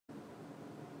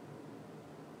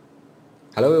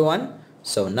Hello everyone,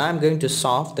 so now I'm going to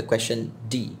solve the question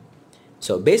D.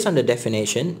 So based on the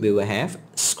definition, we will have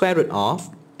square root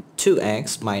of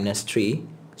 2x minus 3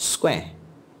 square.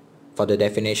 For the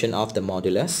definition of the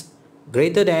modulus,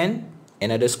 greater than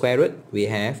another square root, we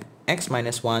have x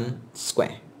minus 1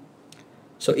 square.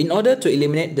 So in order to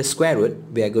eliminate the square root,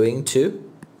 we are going to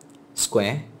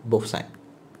square both sides.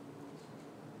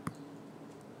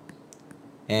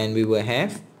 And we will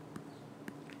have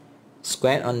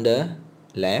squared on the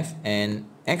left and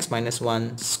x minus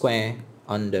 1 square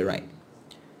on the right.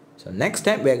 So next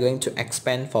step, we are going to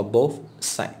expand for both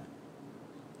sides.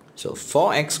 So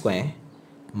 4x squared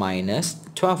minus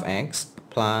 12x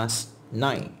plus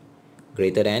 9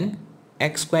 greater than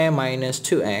x squared minus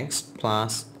 2x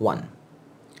plus 1.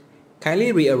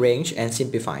 Kindly rearrange and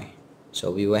simplify.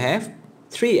 So we will have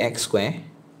 3x squared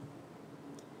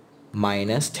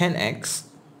minus 10x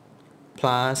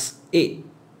plus 8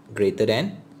 greater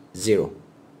than 0.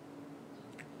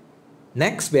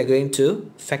 Next, we are going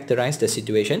to factorize the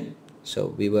situation.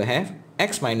 So we will have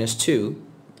x minus 2,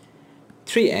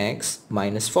 3x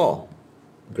minus 4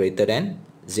 greater than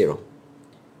 0.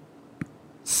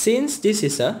 Since this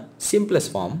is a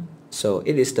simplest form, so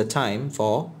it is the time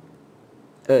for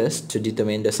us to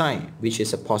determine the sign, which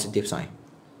is a positive sign.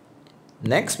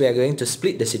 Next, we are going to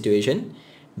split the situation.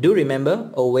 Do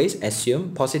remember, always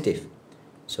assume positive.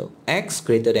 So x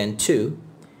greater than 2,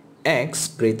 x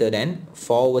greater than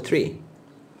 4 over 3.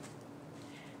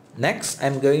 Next,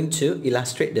 I'm going to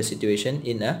illustrate the situation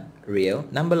in a real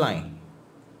number line.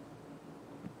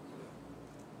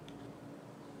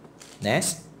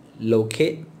 Next,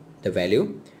 locate the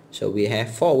value. So we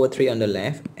have 4 over 3 on the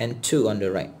left and 2 on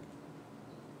the right.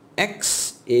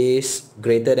 X is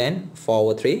greater than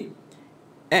 4 over 3.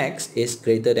 X is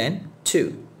greater than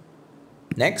 2.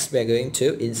 Next, we are going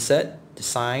to insert the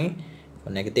sign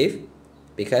for negative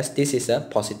because this is a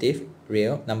positive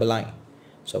real number line.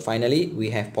 So finally, we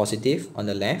have positive on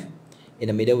the left, in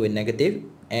the middle with negative,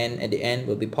 and at the end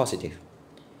will be positive.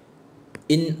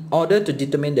 In order to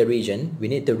determine the region, we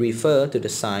need to refer to the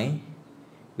sign,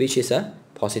 which is a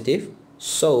positive.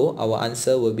 So our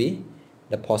answer will be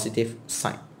the positive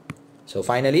sign. So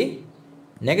finally,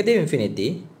 negative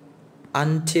infinity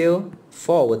until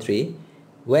 4 over 3,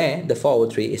 where the 4 over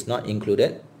 3 is not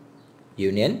included,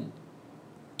 union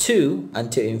 2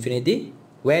 until infinity,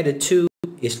 where the 2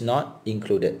 is not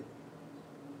included.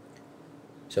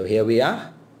 So here we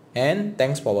are, and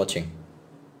thanks for watching.